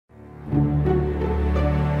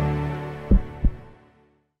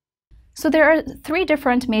So there are three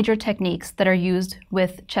different major techniques that are used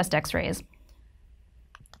with chest x-rays.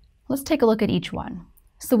 Let's take a look at each one.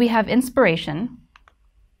 So we have inspiration,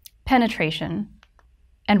 penetration,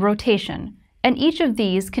 and rotation, and each of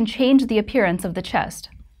these can change the appearance of the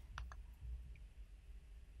chest.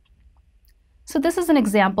 So this is an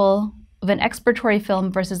example of an expiratory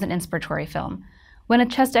film versus an inspiratory film. When a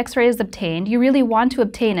chest x-ray is obtained, you really want to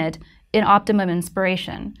obtain it in optimum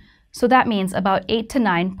inspiration. So that means about 8 to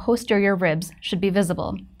 9 posterior ribs should be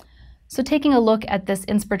visible. So taking a look at this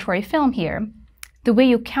inspiratory film here, the way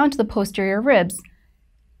you count the posterior ribs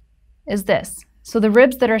is this. So the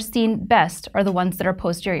ribs that are seen best are the ones that are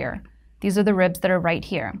posterior. These are the ribs that are right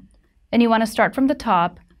here. And you want to start from the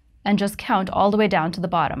top and just count all the way down to the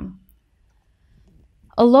bottom.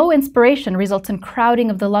 A low inspiration results in crowding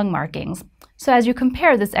of the lung markings. So as you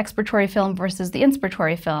compare this expiratory film versus the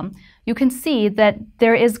inspiratory film, you can see that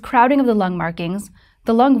there is crowding of the lung markings.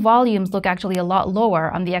 The lung volumes look actually a lot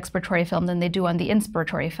lower on the expiratory film than they do on the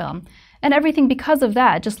inspiratory film. And everything because of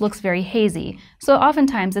that just looks very hazy. So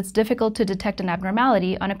oftentimes it's difficult to detect an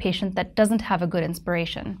abnormality on a patient that doesn't have a good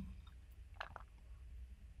inspiration.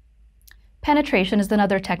 Penetration is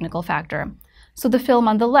another technical factor. So the film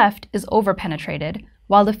on the left is overpenetrated,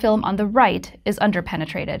 while the film on the right is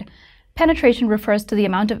underpenetrated. Penetration refers to the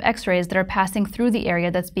amount of x-rays that are passing through the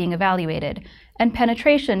area that's being evaluated, and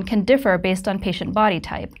penetration can differ based on patient body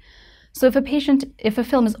type. So if a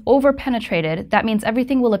film is overpenetrated, that means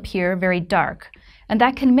everything will appear very dark, and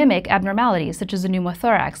that can mimic abnormalities such as a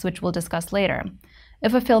pneumothorax, which we'll discuss later.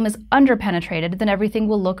 If a film is underpenetrated, then everything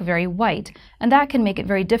will look very white, and that can make it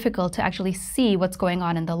very difficult to actually see what's going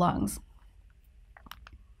on in the lungs.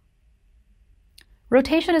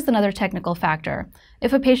 Rotation is another technical factor.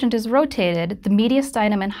 If a patient is rotated, the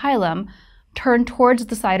mediastinum and hilum turn towards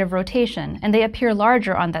the side of rotation, and they appear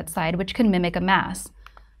larger on that side, which can mimic a mass.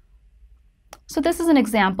 So this is an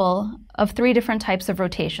example of three different types of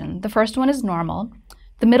rotation. The first one is normal.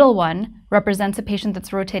 The middle one represents a patient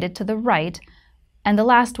that's rotated to the right, and the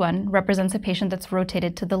last one represents a patient that's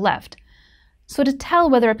rotated to the left. So to tell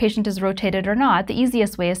whether a patient is rotated or not, the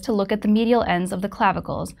easiest way is to look at the medial ends of the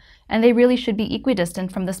clavicles, and they really should be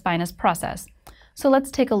equidistant from the spinous process. So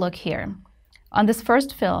let's take a look here. On this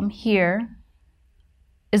first film, here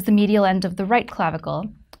is the medial end of the right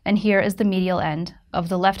clavicle, and here is the medial end of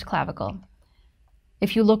the left clavicle.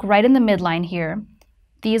 If you look right in the midline here,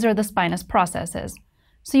 these are the spinous processes.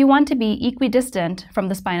 So you want to be equidistant from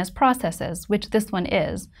the spinous processes, which this one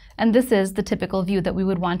is, and this is the typical view that we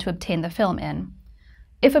would want to obtain the film in.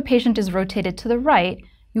 If a patient is rotated to the right,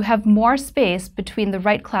 you have more space between the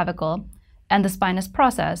right clavicle and the spinous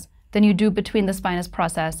process than you do between the spinous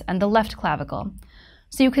process and the left clavicle.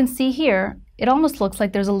 So you can see here, it almost looks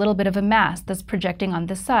like there's a little bit of a mass that's projecting on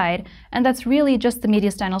this side, and that's really just the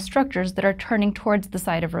mediastinal structures that are turning towards the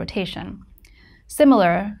side of rotation.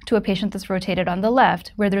 Similar to a patient that's rotated on the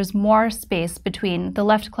left, where there's more space between the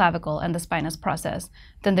left clavicle and the spinous process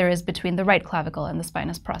than there is between the right clavicle and the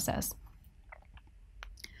spinous process.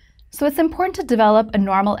 So it's important to develop a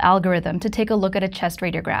normal algorithm to take a look at a chest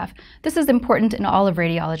radiograph. This is important in all of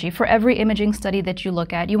radiology. For every imaging study that you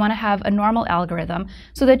look at, you want to have a normal algorithm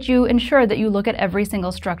so that you ensure that you look at every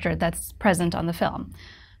single structure that's present on the film.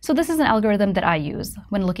 So this is an algorithm that I use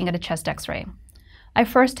when looking at a chest x-ray. I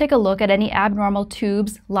first take a look at any abnormal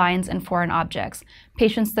tubes, lines, and foreign objects.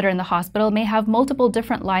 Patients that are in the hospital may have multiple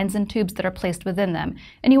different lines and tubes that are placed within them,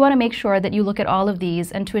 and you want to make sure that you look at all of these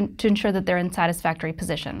and to ensure that they're in satisfactory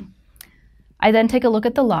position. I then take a look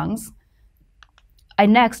at the lungs. I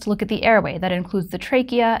next look at the airway. That includes the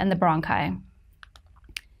trachea and the bronchi.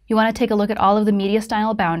 You want to take a look at all of the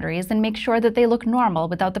mediastinal boundaries and make sure that they look normal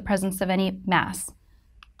without the presence of any mass.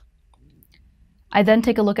 I then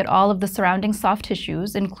take a look at all of the surrounding soft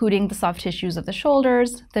tissues, including the soft tissues of the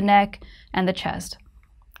shoulders, the neck, and the chest.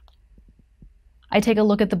 I take a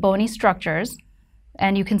look at the bony structures,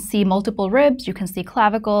 and you can see multiple ribs, you can see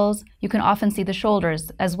clavicles, you can often see the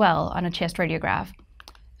shoulders as well on a chest radiograph.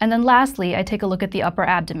 And then lastly, I take a look at the upper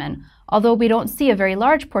abdomen. Although we don't see a very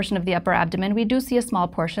large portion of the upper abdomen, we do see a small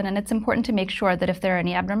portion, and it's important to make sure that if there are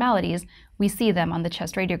any abnormalities, we see them on the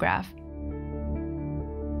chest radiograph.